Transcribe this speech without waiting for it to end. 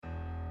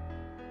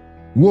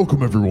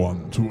Welcome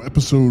everyone to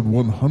episode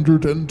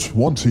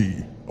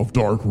 120 of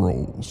Dark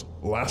Rolls.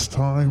 Last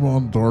time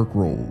on Dark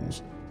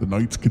Rolls, the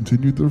knights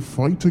continued their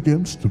fight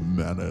against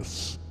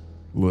Manus.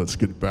 Let's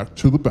get back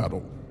to the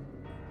battle.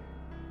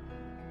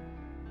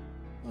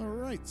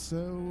 Alright, so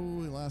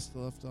we last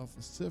left off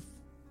with Sif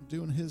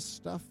doing his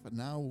stuff, and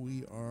now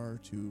we are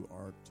to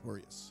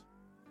Artorias.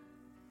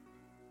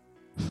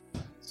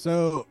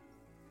 So,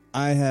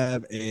 I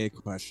have a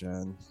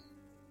question.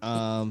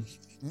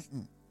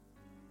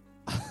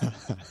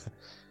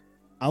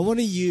 I want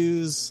to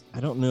use, I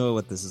don't know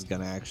what this is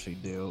going to actually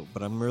do,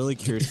 but I'm really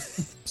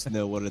curious to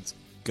know what it's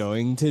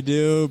going to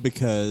do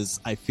because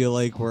I feel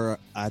like we're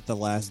at the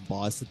last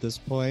boss at this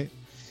point.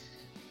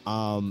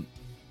 I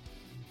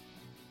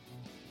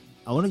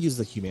want to use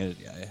the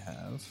humanity I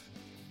have.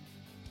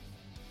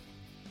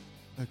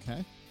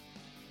 Okay.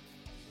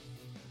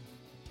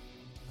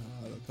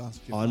 It'll cost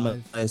you On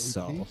 5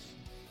 myself. AP.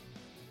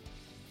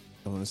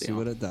 I want to see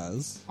what it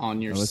does.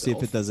 On yourself. I want to see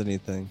if it does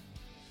anything.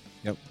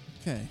 Yep.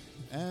 Okay,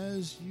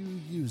 as you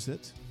use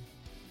it,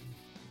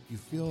 you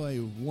feel a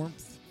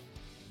warmth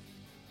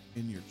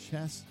in your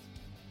chest,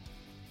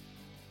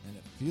 and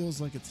it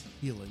feels like it's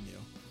healing you.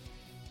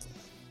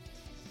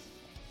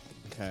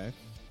 Okay.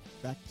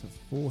 Back to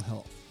full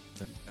health.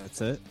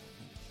 That's it?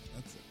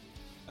 That's it.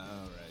 All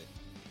right.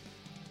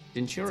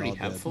 Didn't you already all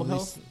have good. full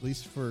health? At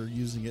least for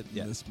using it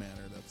Yeah. in this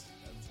manner, that's it.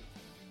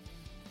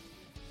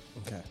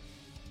 Okay.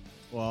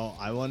 Well,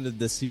 I wanted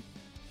to see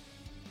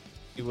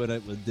what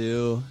it would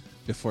do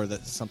before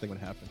that something would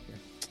happen here.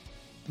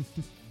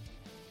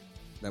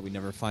 That we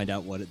never find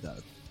out what it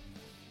does.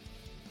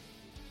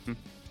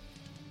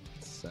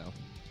 So,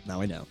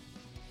 now I know.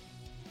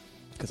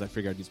 Because I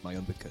figured I'd use my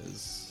own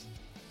because,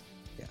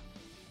 yeah.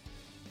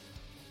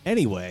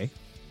 Anyway,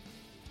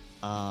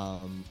 I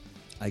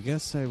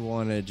guess I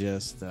want to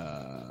just, what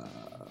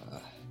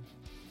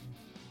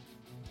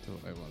do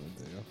I want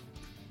to do?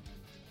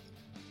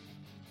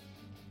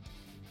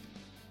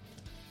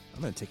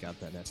 I'm going to take out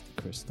that nasty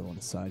crystal on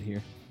the side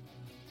here.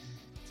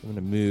 So I'm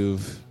going to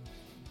move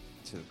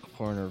to the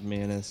corner of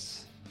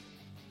Manus.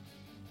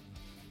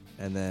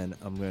 And then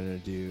I'm going to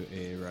do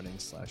a running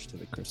slash to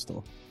the crystal.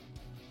 All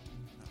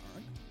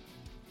right.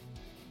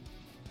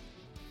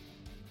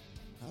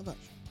 How about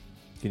you?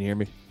 Can you hear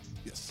me?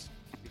 Yes.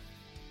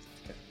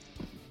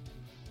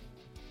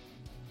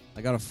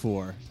 I got a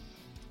 4.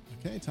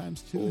 Okay,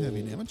 times 2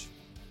 heavy damage.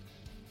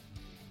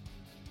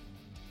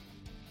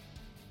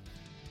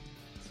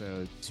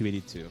 So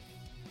 282.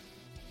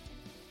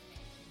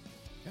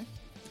 Okay.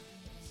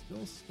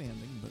 Still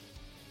standing, but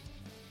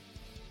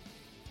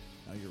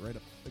now you're right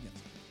up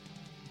against it.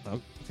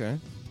 Okay.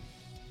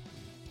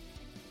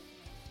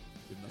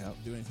 Good enough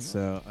to do anything else.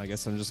 So I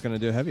guess I'm just going to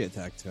do a heavy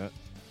attack to it.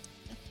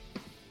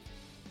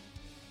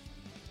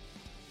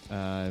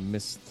 I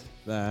missed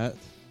that.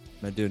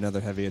 I'm going to do another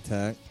heavy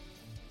attack.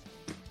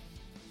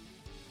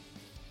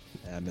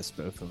 I missed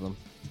both of them.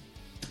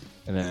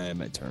 And then I had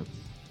my turn.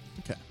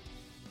 Okay.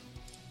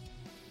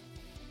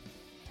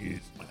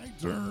 It's my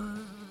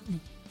turn.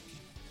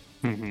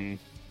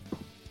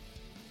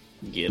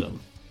 Get him.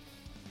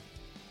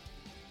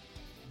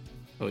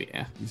 Oh,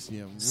 yeah. You see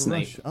him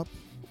Snipe. rush up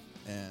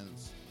and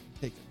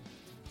take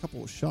a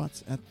couple of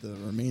shots at the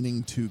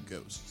remaining 2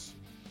 ghosts.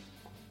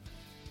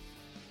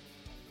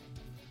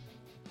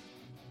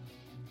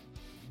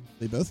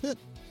 They both hit.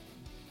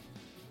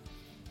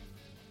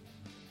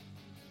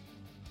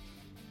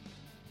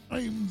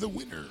 I'm the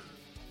winner.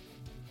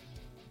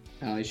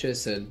 Oh, I should have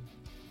said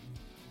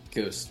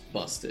ghost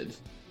busted.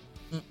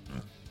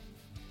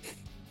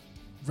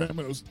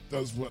 Vamos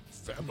does what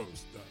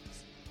Vamos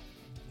does.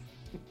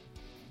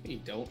 You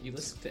don't. You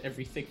listen to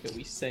everything that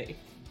we say.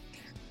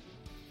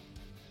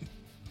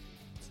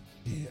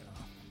 Yeah.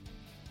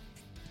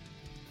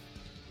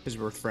 Because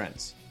we're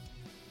friends.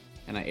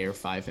 And I air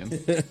 5 him.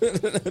 And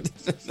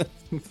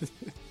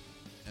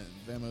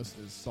Vamos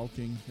is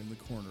sulking in the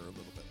corner a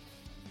little bit.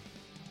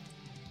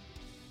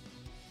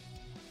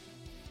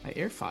 I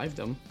air 5'd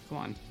him. Come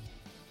on.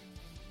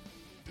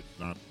 It's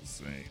not the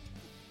same.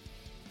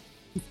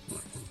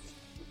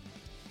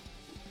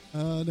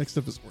 Next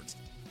up is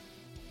Ornstein.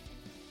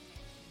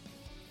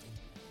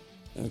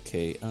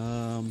 Okay,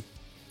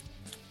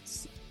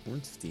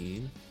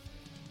 Ornstein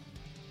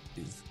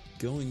is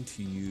going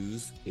to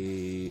use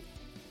a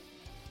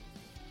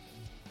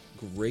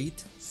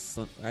great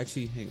sun.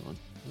 Actually, hang on.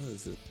 What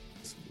is it?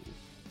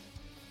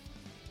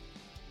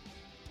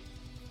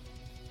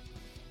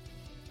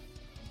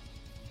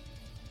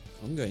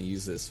 I'm going to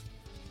use this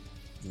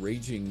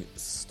Raging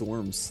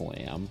Storm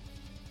Slam.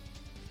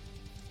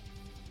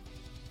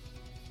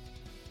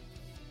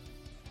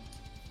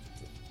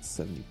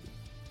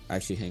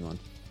 Actually, hang on.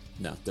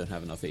 No, don't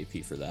have enough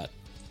AP for that.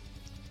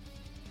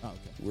 Oh,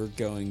 okay. We're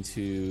going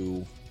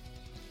to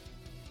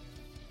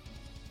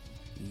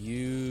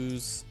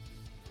use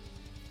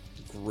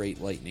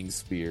Great Lightning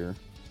Spear.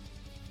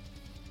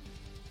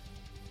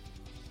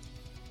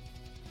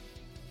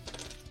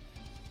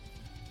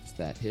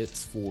 That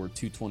hits for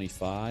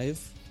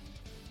 225.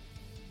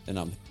 And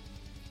I'm...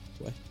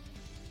 What?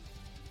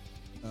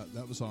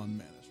 That was on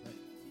Manus, right?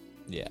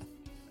 Yeah.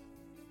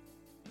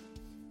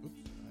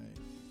 Oops.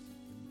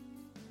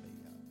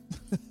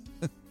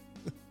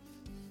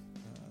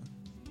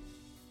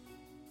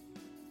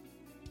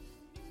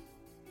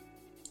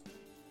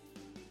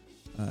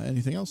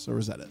 Anything else, or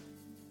is that it?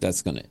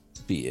 That's going to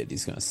be it.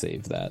 He's going to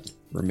save that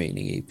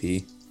remaining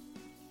AP.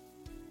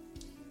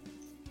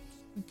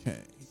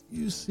 Okay.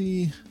 You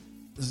see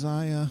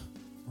Zaya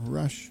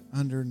rush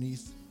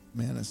underneath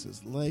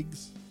Manus's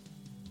legs.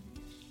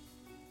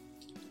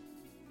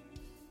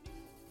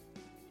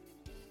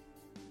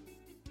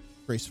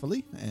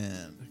 Gracefully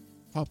and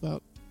pop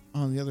out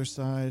on the other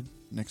side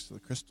next to the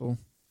crystal.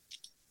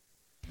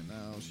 And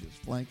now she is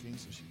flanking,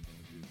 so she's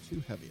going to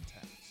do 2 heavy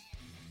attacks.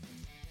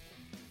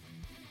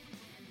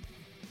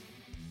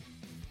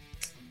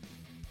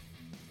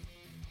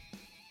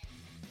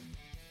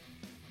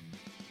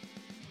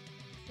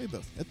 They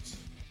both hit.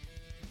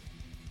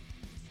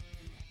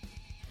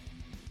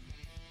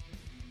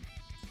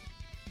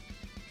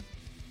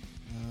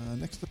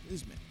 Next up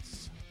is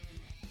Mix.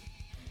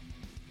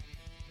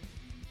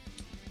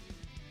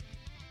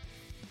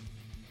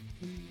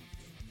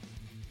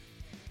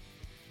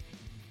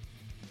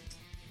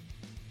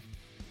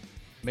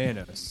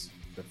 Manus,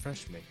 the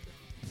fresh maker.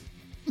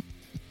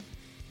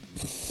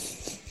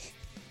 It's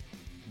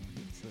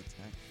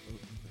attack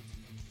both.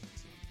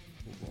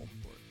 We'll roll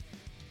for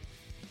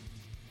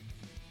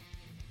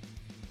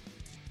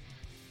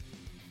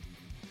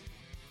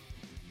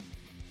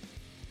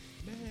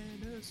it.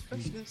 Manus,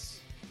 freshness.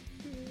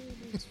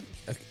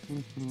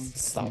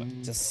 Stop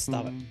it. Just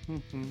stop it.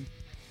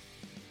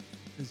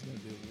 He's going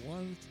to do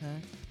 1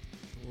 attack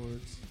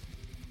towards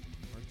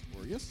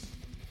Artorius,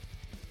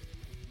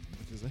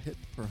 which is a hit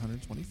for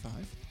 125.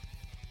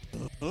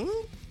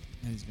 And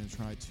he's going to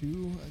try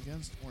 2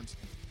 against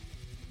Ornstein.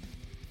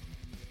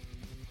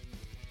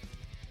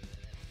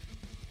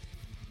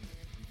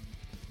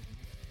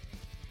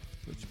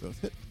 Which both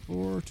hit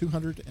for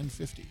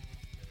 250.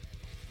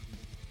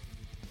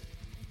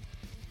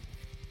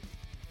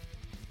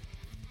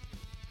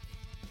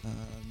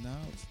 Now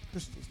it's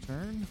Crystal's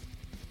turn. And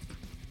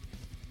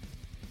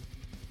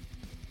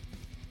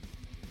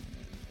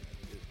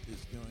it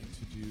is going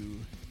to do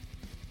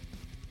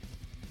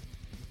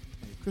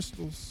a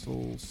Crystal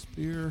Soul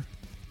Spear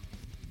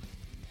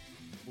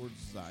towards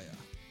Zaya.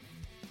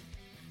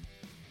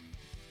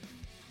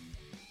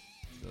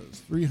 Does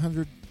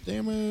 300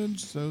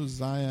 damage, so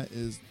Zaya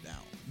is down.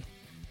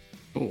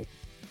 Cool.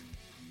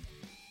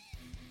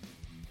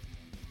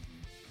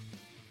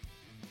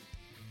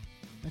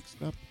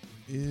 Next up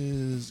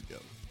is Go.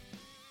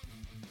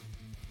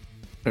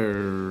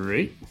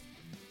 Alright.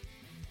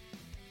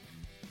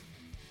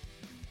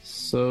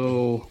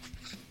 So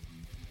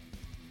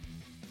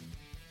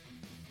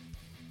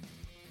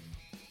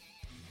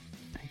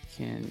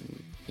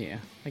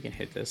I can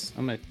hit this.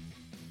 I'm gonna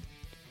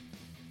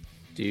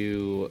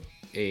do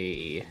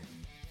a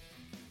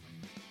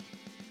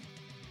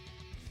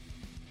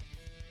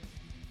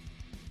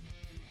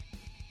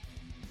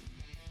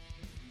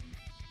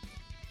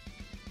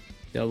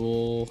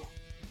double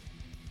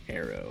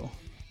arrow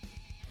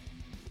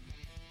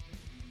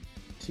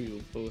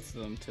to both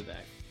of them to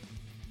that.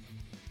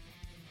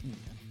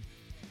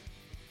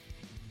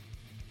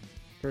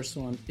 First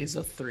one is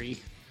a 3.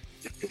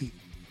 Times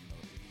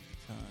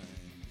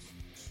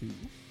 2.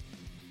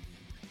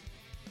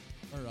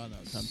 Or no,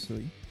 times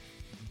 3.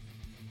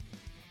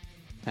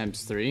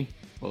 Times 3.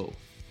 Whoa.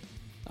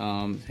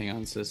 Hang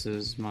on. So this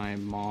is my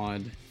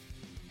mod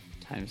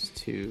times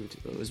 2.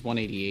 It was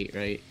 188,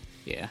 right?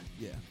 Yeah.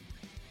 Yeah.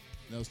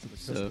 That was to the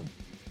crystal. So,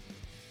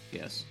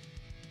 yes.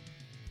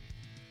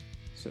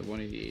 So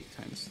 188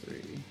 times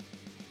 3.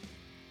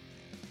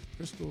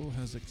 Crystal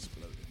has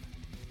exploded.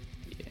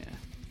 Yeah.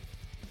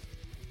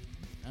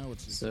 Now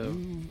it's So-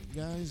 you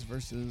guys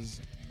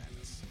versus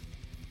Manus.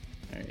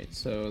 Alright,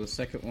 so the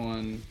second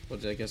one, well,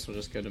 I guess we'll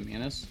just go to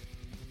Manus.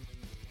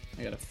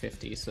 I got a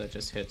 50, so that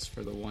just hits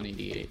for the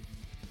 188.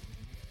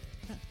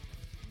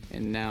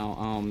 And now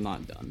I'm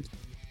not done.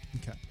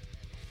 Okay.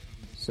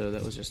 So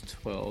that was just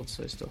 12,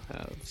 so I still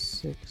have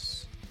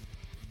 6.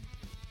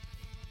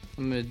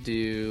 I'm gonna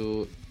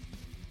do...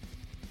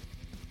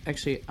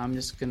 Actually, I'm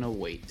just gonna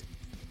wait.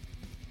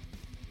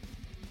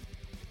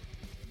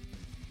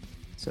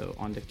 So,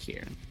 on to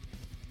Kieran.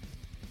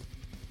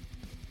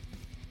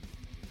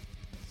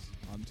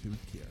 On to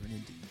Kieran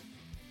indeed.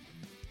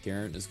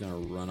 Garrett is going to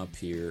run up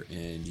here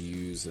and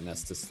use an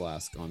Estus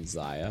Flask on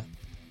Zaya.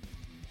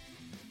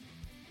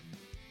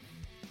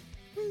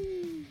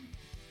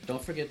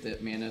 Don't forget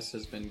that Manus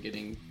has been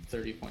getting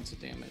 30 points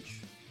of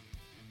damage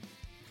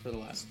for the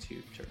last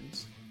 2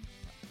 turns.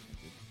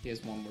 He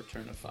has 1 more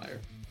turn of fire.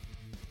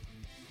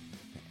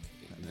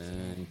 And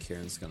then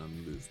Karen's going to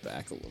move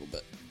back a little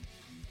bit.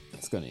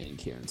 That's going to end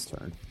Karen's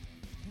turn.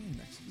 Okay,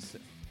 next is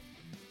Sif.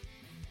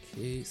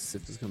 Okay,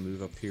 Sif is going to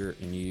move up here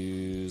and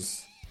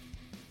use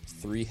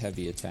 3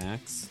 heavy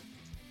attacks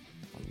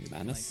on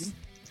Manus. Flanking.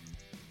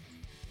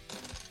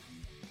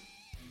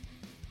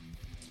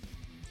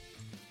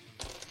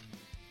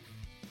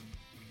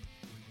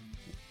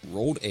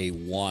 rolled a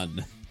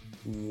 1.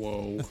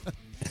 Whoa.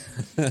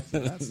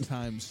 That's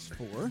times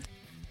 4.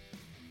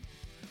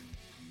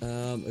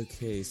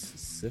 Okay, so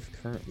Sif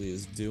currently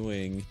is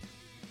doing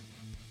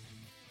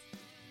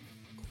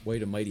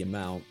quite a mighty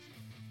amount.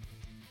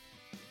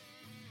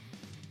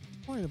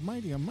 Quite a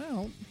mighty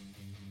amount.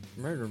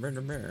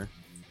 Murder.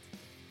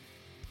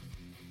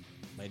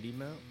 Mighty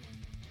Mount?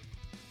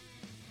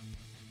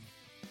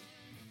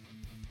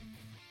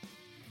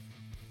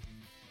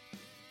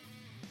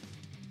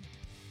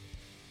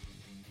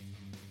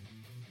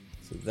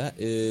 So that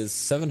is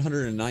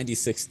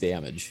 796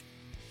 damage.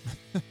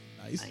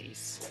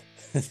 Nice.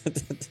 Nice.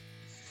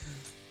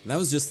 That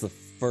was just the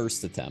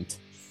first attempt.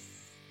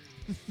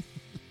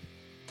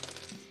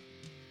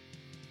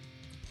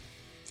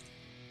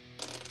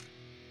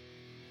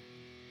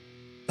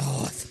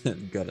 Oh,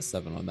 got a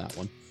 7 on that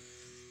one.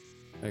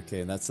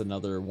 Okay, that's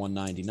another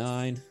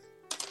 199.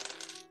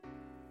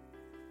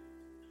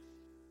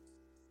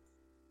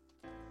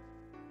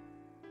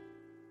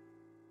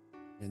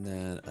 And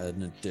then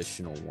an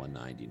additional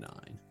 199.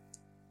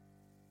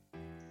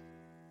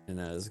 And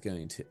that is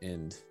going to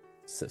end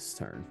Sif's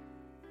turn.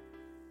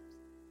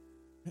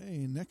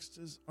 Okay, next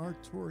is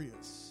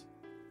Artorias.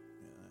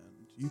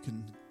 And you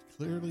can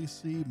clearly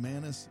see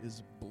Manus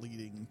is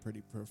bleeding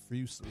pretty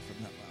profusely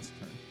from that last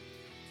turn.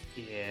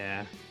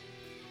 Yeah.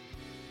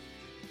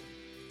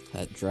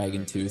 That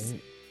dragon tooth.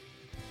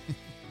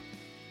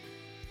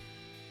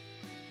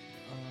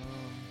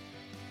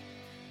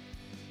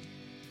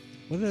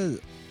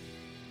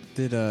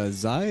 Did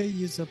Zaya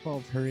use up all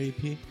of her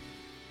AP?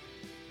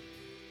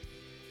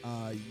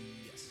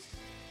 Yes.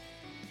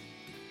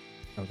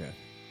 Okay.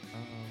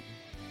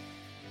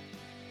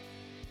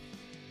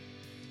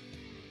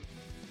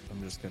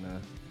 I'm just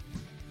gonna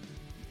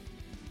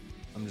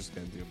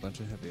do a bunch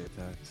of heavy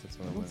attacks. That's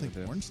what I I'm don't gonna think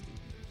do. Ornstein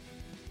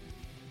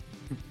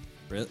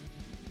Really?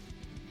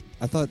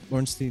 I thought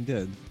Ornstein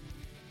did.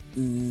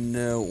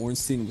 No,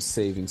 Ornstein was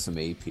saving some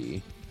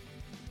AP.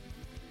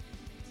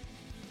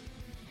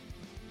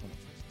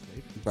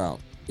 did. About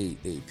 8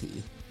 AP.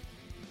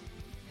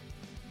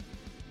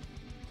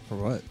 For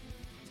what?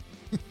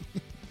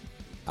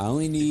 I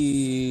only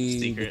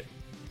need Secret.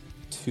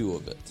 2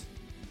 of it.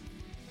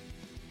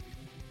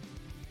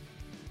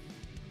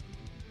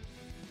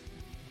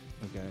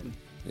 Okay.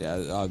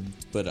 Yeah,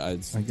 but I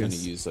was going to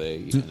guess- use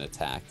an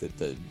attack that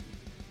did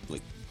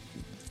like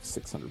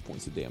 600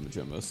 points of damage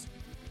almost.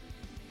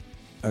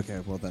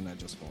 Okay, well then I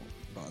just won't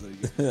bother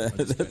you.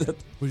 What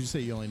did you say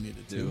you only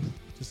needed 2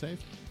 to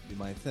save? Do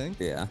my thing.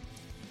 Yeah,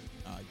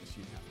 I guess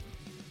you'd have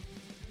to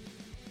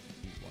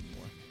use one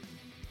more.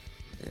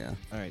 yeah.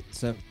 Alright,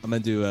 so I'm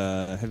gonna do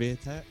a heavy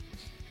attack.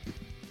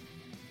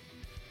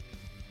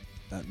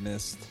 That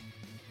missed.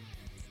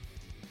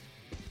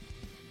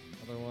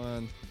 Other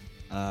one.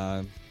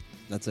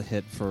 That's a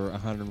hit for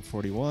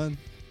 141.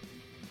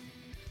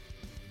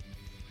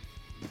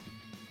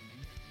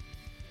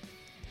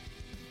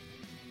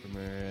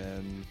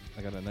 And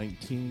I got a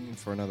 19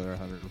 for another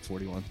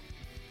 141.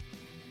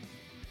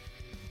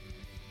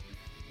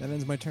 That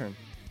ends my turn.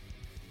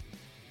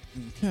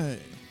 Okay.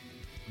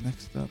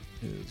 Next up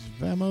is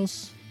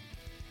Vamos.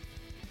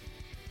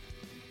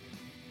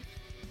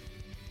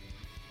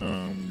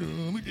 I'm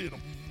gonna get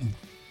him.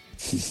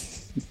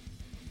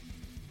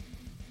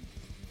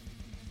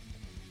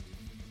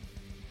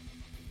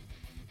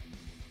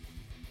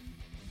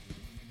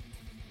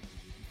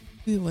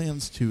 He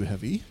lands 2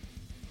 heavy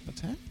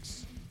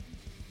attacks.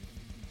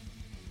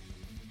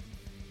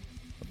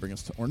 That'll bring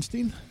us to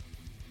Ornstein.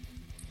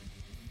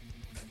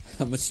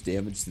 How much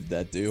damage did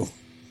that do?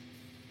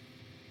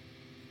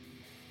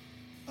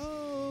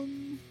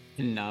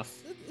 Enough.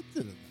 It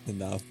didn't.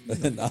 Enough. You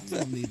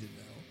don't need to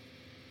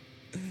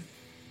know.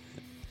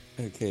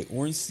 Okay,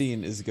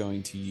 Ornstein is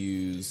going to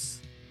use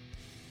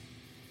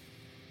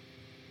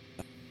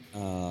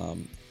what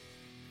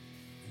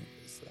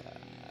is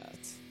that?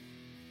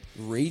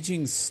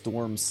 Raging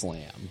Storm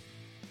Slam.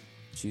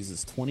 Which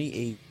uses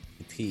 28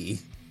 AP.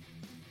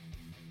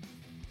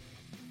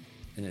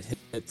 And it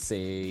hits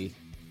a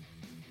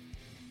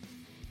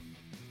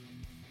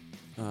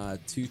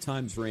 2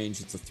 times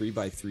range. It's a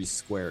 3x3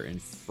 square in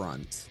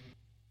front.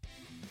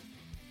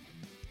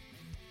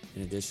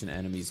 In addition,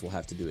 enemies will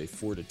have to do a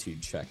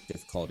fortitude check,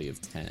 difficulty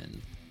of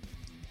 10.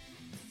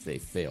 If they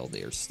fail,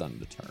 they are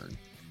stunned a turn.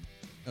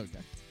 Okay.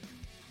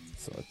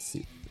 So let's see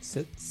if this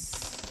hits.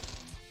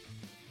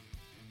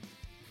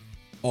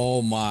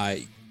 Oh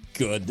my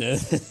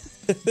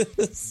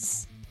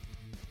goodness.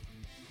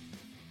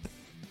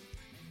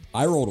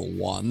 I rolled a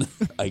 1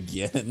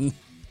 again.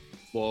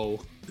 Whoa.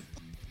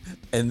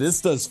 And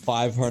this does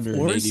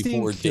 584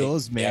 Ornstein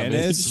kills damage.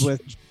 Manus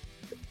with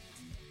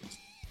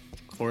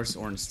Of course,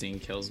 Ornstein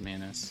kills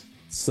Manus.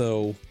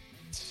 So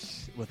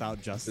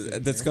without justice.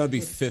 that's got to be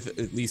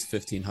at least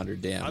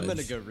 1,500 damage. I'm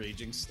gonna go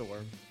Raging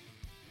Storm.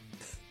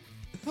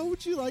 How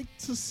would you like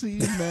to see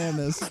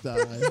Manus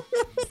die?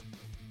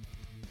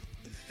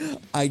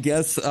 I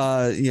guess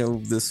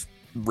this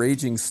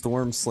Raging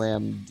Storm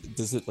Slam,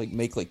 does it like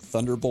make like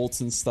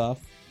thunderbolts and stuff?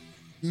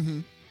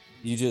 Mm-hmm.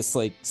 You just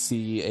like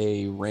see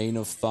a rain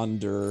of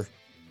thunder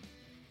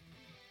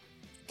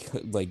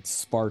like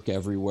spark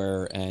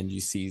everywhere, and you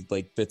see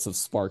like bits of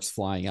sparks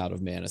flying out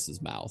of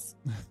Manus's mouth.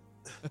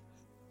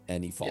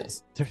 And he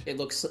falls. It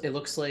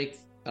looks like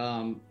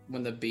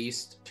when the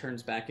beast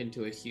turns back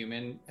into a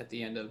human at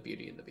the end of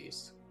Beauty and the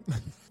Beast.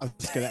 I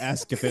was gonna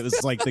ask if it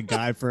was like the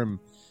guy from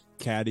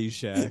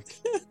Caddyshack.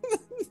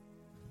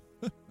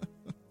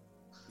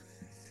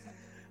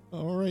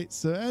 All right,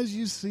 so as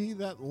you see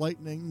that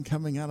lightning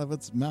coming out of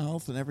its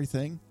mouth and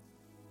everything,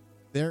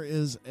 there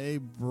is a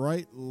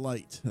bright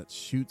light that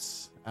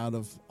shoots out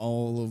of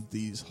all of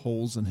these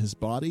holes in his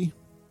body.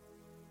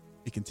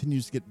 It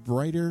continues to get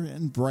brighter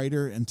and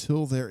brighter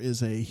until there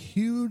is a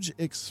huge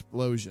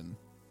explosion.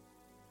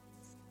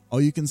 All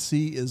you can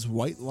see is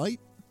white light,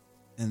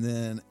 and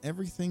then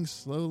everything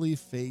slowly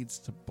fades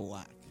to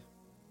black.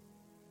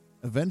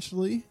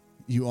 Eventually,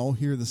 you all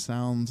hear the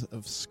sound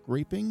of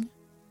scraping,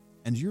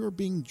 and you are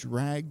being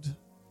dragged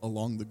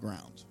along the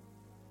ground.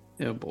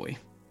 Oh boy.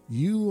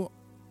 You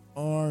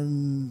are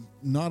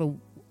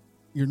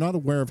you're not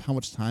aware of how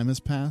much time has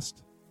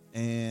passed,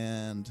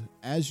 and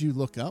as you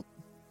look up,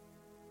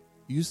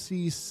 you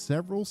see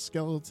several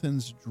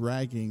skeletons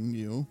dragging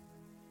you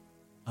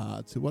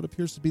to what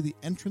appears to be the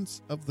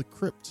entrance of the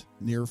crypt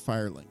near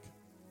Firelink.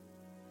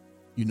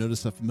 You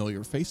notice a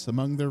familiar face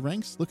among their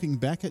ranks looking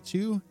back at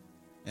you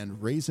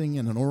and raising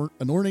an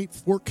ornate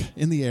fork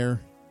in the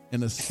air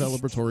in a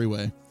celebratory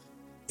way.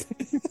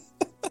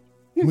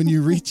 When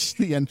you reach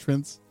the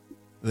entrance,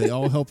 they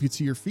all help you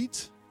to your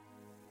feet,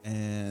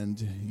 and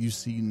you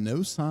see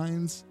no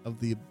signs of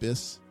the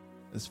abyss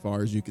as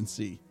far as you can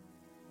see.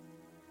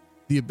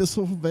 The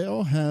abyssal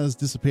veil has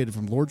dissipated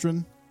from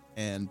Lordran,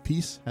 and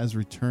peace has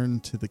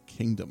returned to the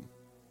kingdom.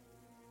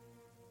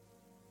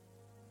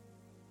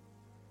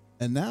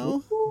 And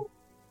now,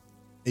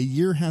 a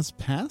year has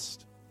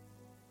passed,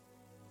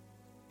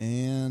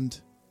 and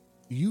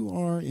you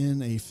are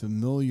in a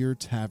familiar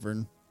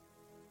tavern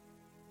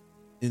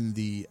in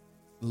the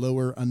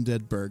lower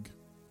Undead Burg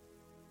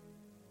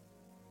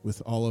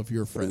with all of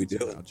your What are we friends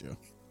doing? around you.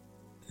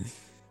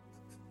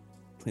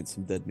 Playing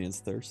some Dead Man's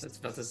Thirst. That's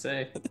about to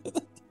say.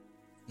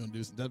 You want to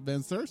do some Dead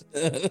Man's Thirst?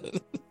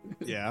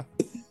 Yeah.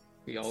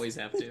 We always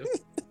have to.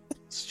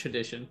 It's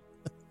tradition.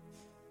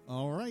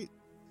 All right.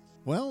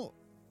 Well,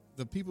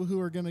 the people who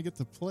are going to get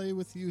to play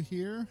with you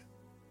here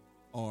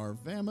are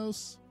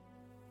Vamos,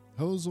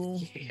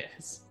 Hozel,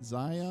 Yes.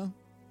 Zaya,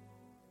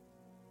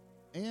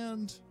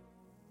 and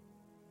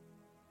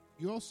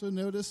you also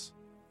notice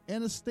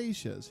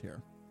Anastasia is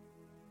here.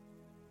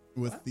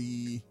 With What?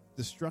 the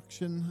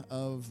destruction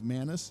of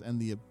Manus and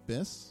the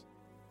Abyss,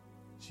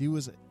 she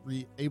was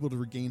able to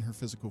regain her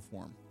physical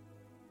form.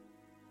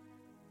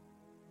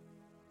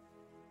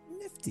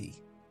 Nifty.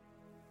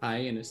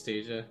 Hi,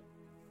 Anastasia.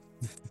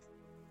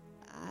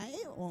 I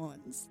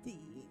want Steve.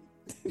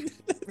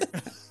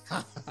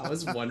 I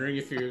was wondering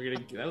if you were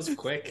gonna. That was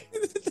quick.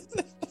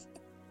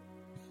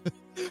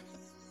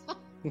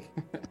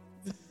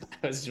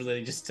 I was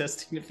really just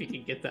testing if you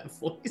could get that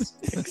voice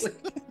quickly.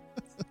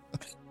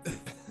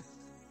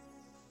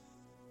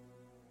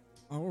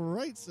 All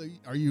right, so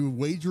are you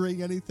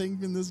wagering anything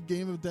in this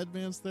game of Dead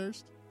Man's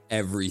Thirst?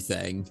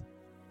 Everything.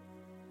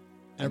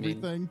 I mean-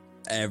 Everything?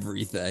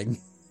 Everything.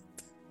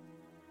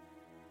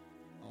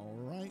 All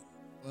right.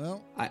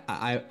 Well,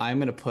 I'm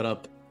gonna put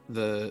up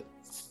the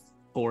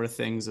 4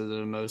 things that are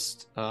the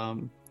most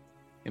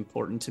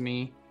important to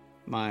me: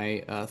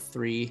 my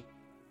 3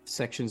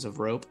 sections of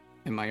rope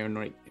and my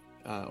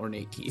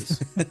ornate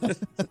keys.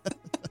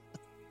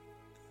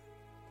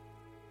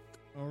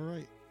 all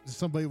right. Does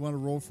somebody want to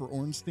roll for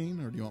Ornstein,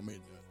 or do you want me to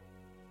do it?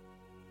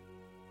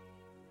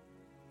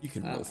 You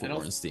can roll for I don't-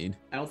 Ornstein.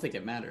 I don't think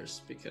it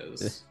matters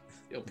because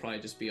it'll probably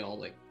just be all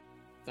like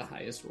the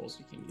highest rolls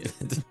you can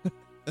get.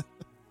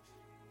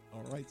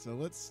 All right, so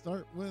let's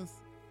start with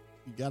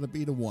you got to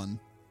beat a 1.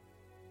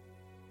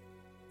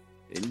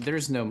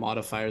 There's no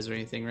modifiers or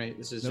anything, right?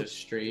 This is Nope, just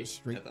straight. just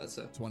straight. I thought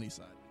so. 20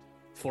 side.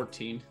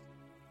 14.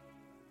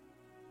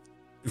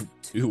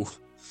 2.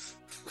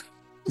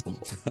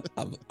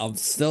 I'm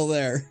still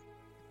there.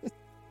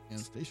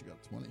 Anastasia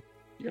got 20.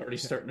 You're already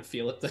starting to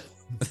feel it, though.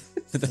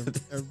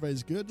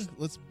 Everybody's good.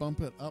 Let's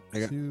bump it up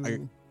I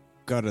to.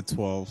 got a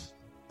 12.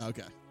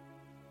 Okay.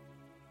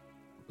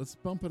 Let's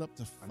bump it up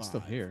to 5. I'm still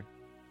here.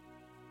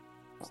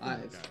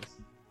 5.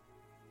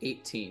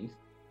 18.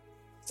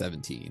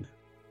 17.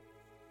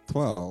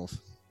 12.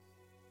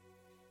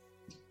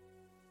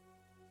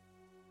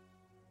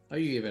 Are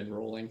you even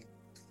rolling?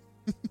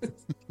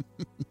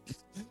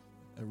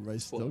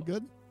 Everybody's still Well.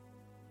 good?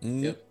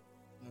 Mm. Yep.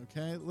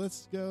 Okay,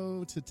 let's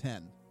go to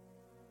 10.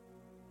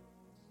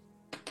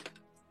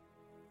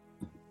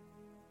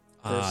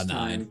 First 9.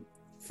 time.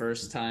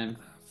 First time.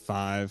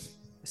 5.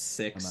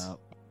 6. I'm out.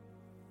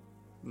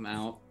 I'm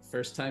out.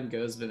 First time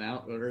goes been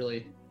out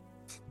early.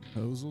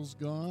 Hozel's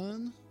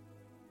gone.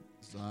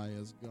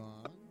 Zaya's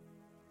gone.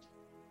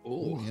 Ooh,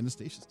 Ooh.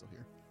 Anastasia's still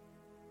here.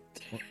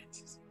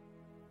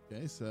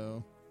 Okay,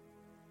 so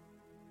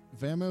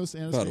Vamos,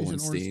 Anastasia, and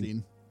Ornstein.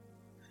 Ornstein.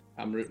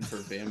 I'm rooting for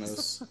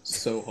Vamos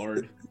so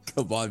hard.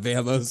 Come on,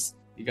 Vamos.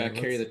 You gotta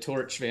Yeah, carry the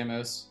torch,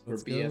 Vamos. We're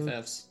let's go.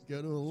 BFFs.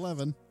 Go to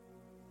 11.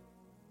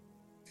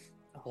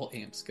 All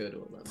amps go to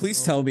 11.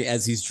 Please tell me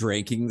as he's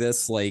drinking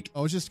this, like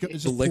Oh, it's just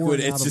the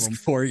liquid, it's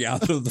just pouring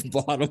out of the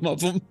bottom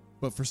of him.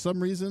 But for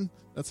some reason,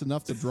 that's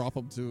enough to drop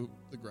him to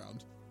the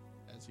ground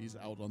as he's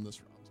out on this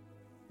round.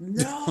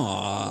 No!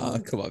 Aw,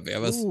 come on,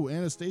 Vamos. Ooh,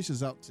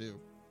 Anastasia's out too.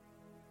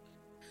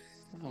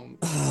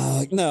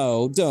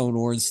 No, don't,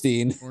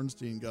 Ornstein.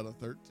 Ornstein got a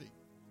 13.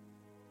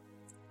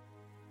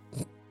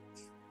 He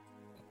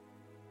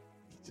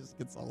just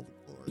gets all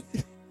the glory.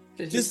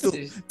 Just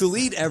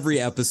delete every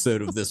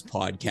episode of this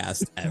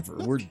podcast ever.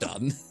 We're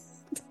done.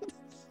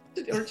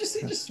 Or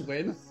just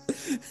win.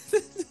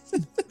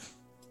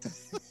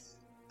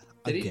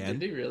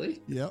 Did he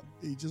really? Yep,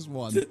 he just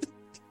won.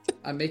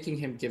 I'm making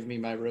him give me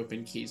my rope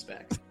and keys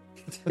back.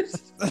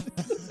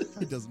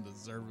 He doesn't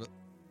deserve it.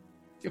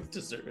 You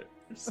deserve it,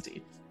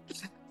 Steve.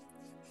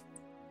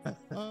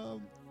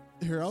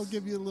 Here, I'll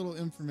give you a little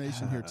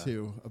information here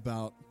too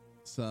about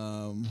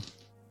some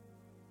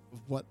of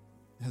what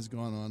has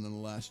gone on in the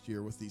last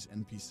year with these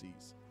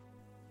NPCs.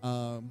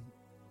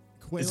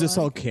 Is this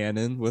all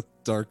canon with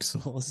Dark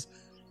Souls?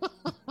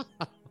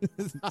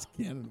 It's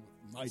canon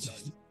with my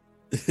dice.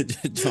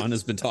 John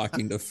has been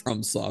talking to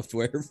From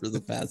Software for the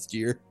past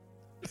year.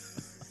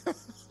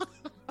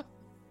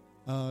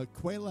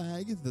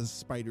 Quelaag, the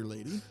spider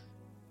lady,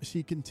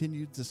 she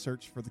continued to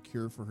search for the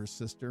cure for her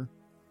sister,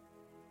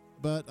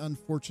 but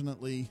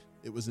unfortunately,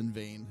 it was in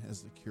vain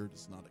as the cure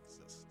does not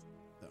exist.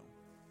 So,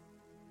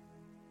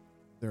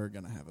 they're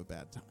going to have a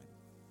bad time.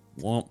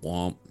 Womp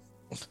womp.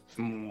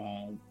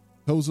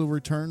 Hozel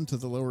returned to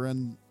the lower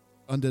end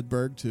Undead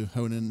Burg to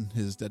hone in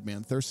his Dead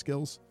Man Thirst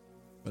skills,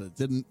 but it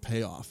didn't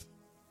pay off.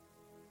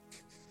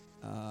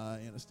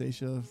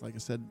 Anastasia, like I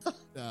said,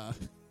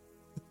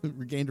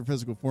 regained her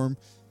physical form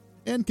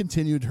and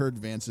continued her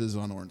advances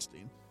on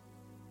Ornstein.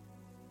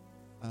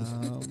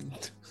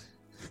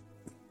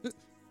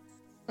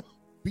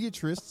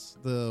 Beatrice,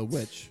 the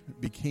witch,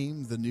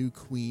 became the new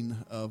queen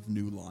of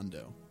New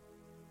Londo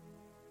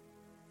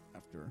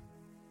after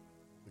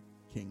the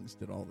kings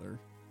did all their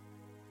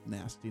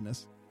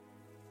nastiness.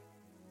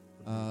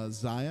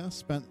 Zaya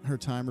spent her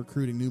time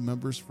recruiting new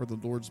members for the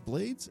Lord's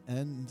Blades,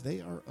 and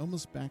they are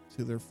almost back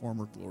to their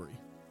former glory.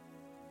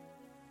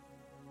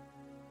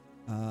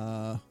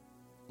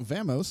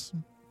 Vamos,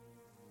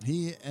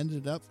 he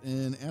ended up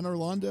in Anor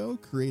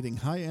Londo creating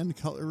high-end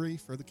cutlery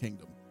for the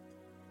kingdom.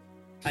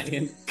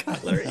 High-end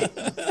cutlery.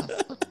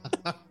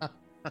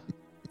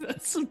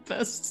 That's the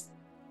best.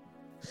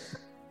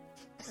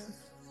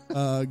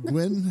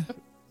 Gwyn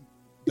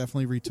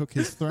definitely retook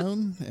his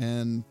throne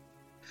and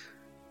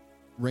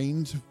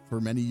reigned for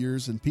many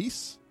years in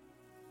peace.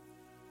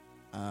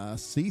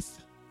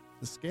 Seath,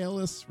 the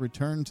Scaleless,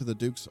 returned to the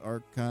Duke's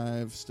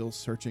archive, still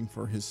searching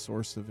for his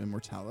source of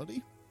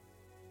immortality.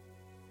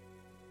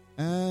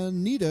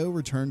 And Nito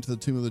returned to the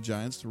Tomb of the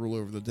Giants to rule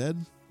over the dead,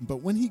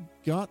 but when he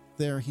got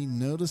there, he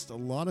noticed a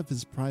lot of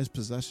his prized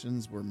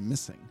possessions were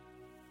missing.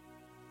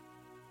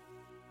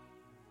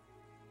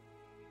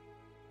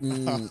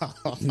 Wonder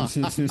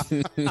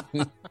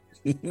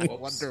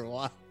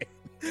why.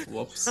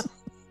 Whoops.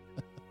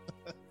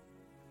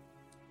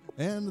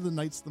 And the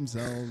knights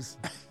themselves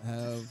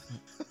have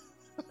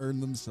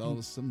earned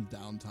themselves some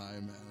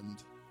downtime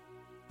and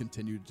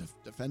continued to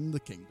defend the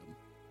kingdom.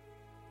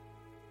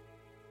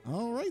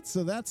 All right,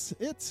 so that's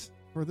it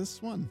for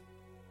this one.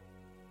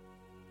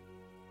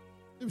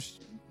 It was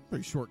a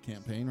pretty short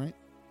campaign, right?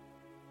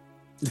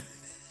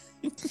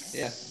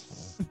 Yeah.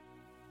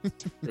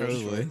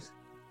 Totally.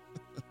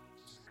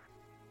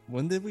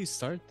 When did we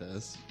start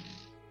this?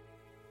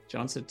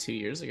 John said 2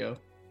 years ago.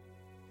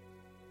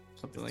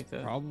 Something like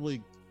that.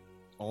 Probably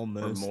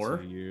almost more?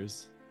 2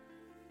 years.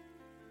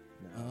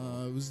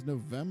 No. It was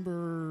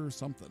November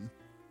something.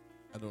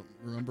 I don't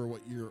remember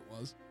what year it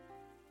was.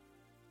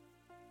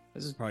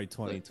 This is Probably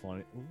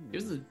 2020.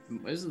 it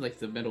was like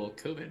the middle of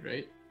COVID,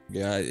 right?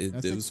 Yeah, I it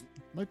think was.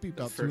 might be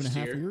about first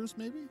 2.5 year. years,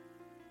 maybe. Is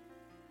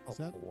Oh,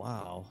 that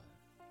wow.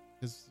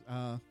 because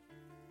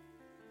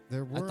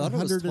there were thought it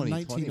was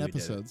 119 2020 we did it.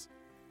 episodes.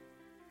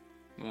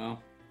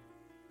 Well,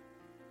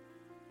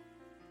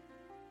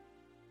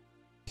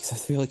 Because I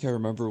feel like I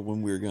remember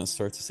when we were going to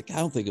start this. Like, I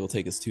don't think it'll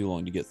take us too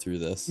long to get through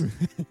this.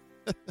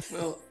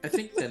 well, I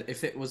think that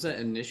if it was that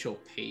initial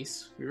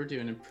pace, we were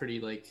doing a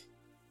pretty like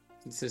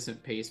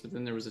consistent pace. But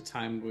then there was a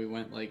time we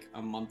went like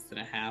a month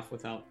and a half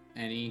without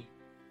any,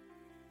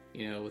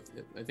 with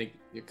I think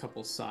a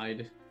couple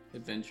side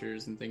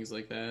adventures and things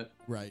like that.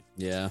 Right.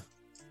 Yeah.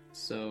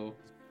 So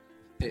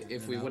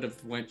if we would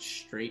have went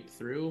straight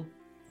through,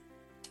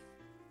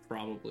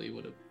 probably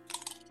would have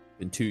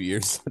In 2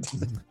 years.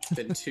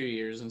 been 2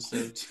 years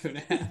instead of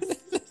 2.5.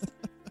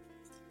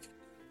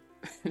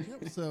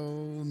 Yep,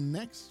 so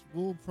next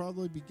we'll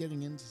probably be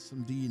getting into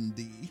some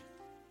D&D.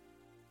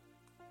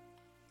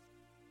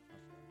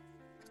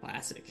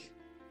 Classic.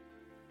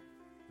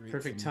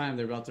 Perfect time.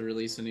 They're about to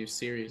release a new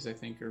series, I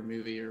think, or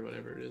movie or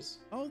whatever it is.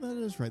 Oh, that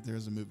is right.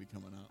 There's a movie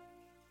coming out.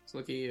 So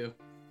look at you.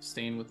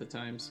 staying with the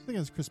times. I think it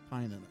has Chris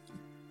Pine in it.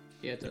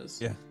 Yeah, it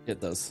does. Yeah.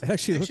 It does. It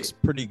actually looks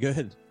pretty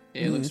good.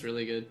 Yeah, it looks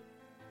really good.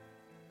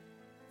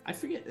 I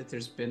forget that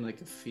there's been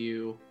like a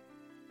few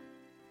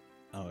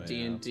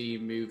D&D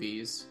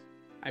movies.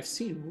 I've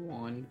seen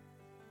one,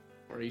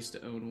 or I used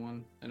to own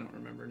one. I don't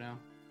remember now.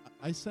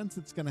 I sense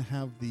it's going to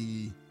have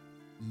the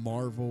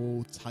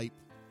Marvel type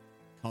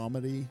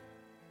comedy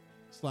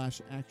 /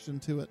 action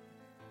to it.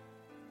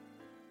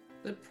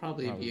 That'd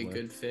probably be a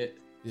good fit.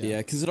 Yeah,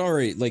 because it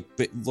already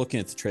but looking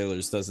at the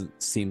trailers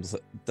doesn't seem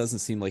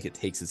like it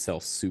takes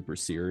itself super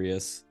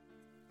serious.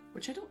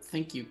 Which I don't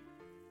think you.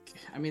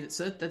 I mean, that's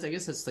I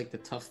guess that's like the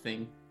tough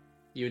thing.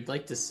 You would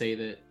like to say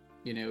that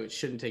it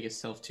shouldn't take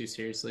itself too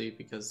seriously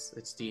because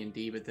it's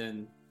D&D, but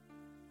then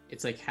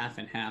it's like half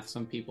and half.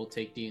 Some people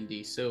take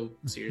D&D so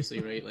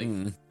seriously, right?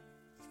 Like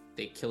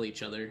they kill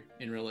each other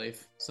in real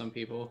life. Some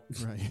people,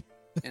 Right.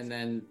 and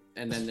then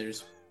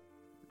there's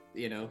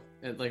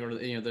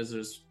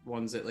there's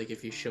ones that like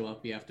if you show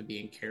up you have to be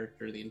in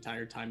character the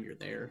entire time you're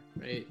there,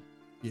 right?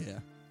 Yeah.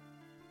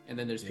 And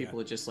then there's people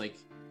that just like,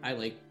 I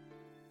like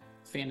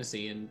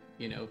fantasy and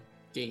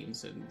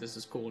games and this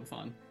is cool and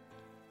fun.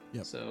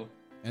 Yep. So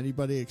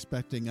Anybody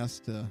expecting us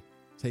to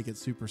take it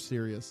super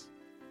serious,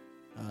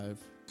 I've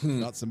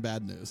got some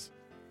bad news.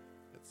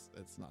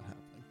 It's not happening.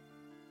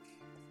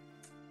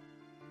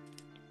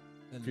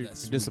 If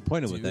you're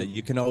disappointed with that,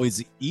 you can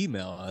always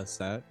email us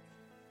at.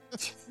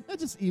 I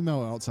just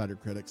email Outsider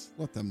Critics.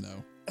 Let them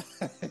know.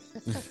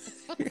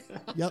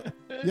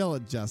 Yell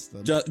at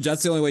Justin.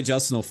 That's the only way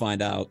Justin will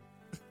find out.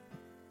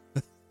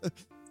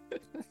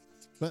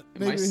 But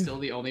am I still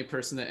the only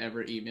person that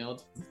ever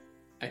emailed?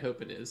 I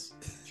hope it is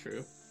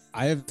true.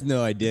 I have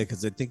no idea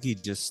because I think he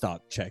just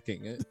stopped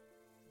checking it.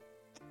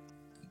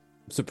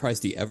 I'm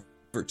surprised he ever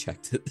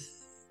checked it.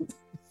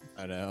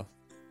 I know.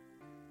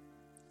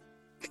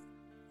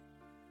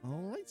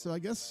 All right, so I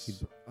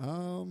guess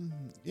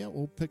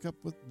we'll pick up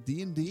with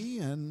D&D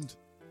and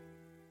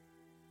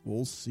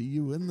we'll see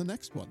you in the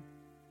next one.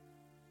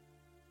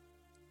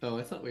 Oh,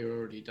 I thought we were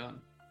already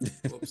done.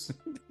 Whoops.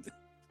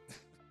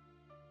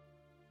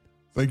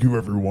 Thank you,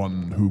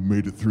 everyone who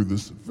made it through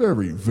this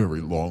very, very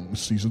long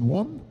Season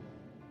 1.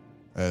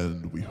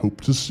 And we hope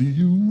to see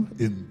you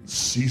in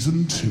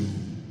Season 2.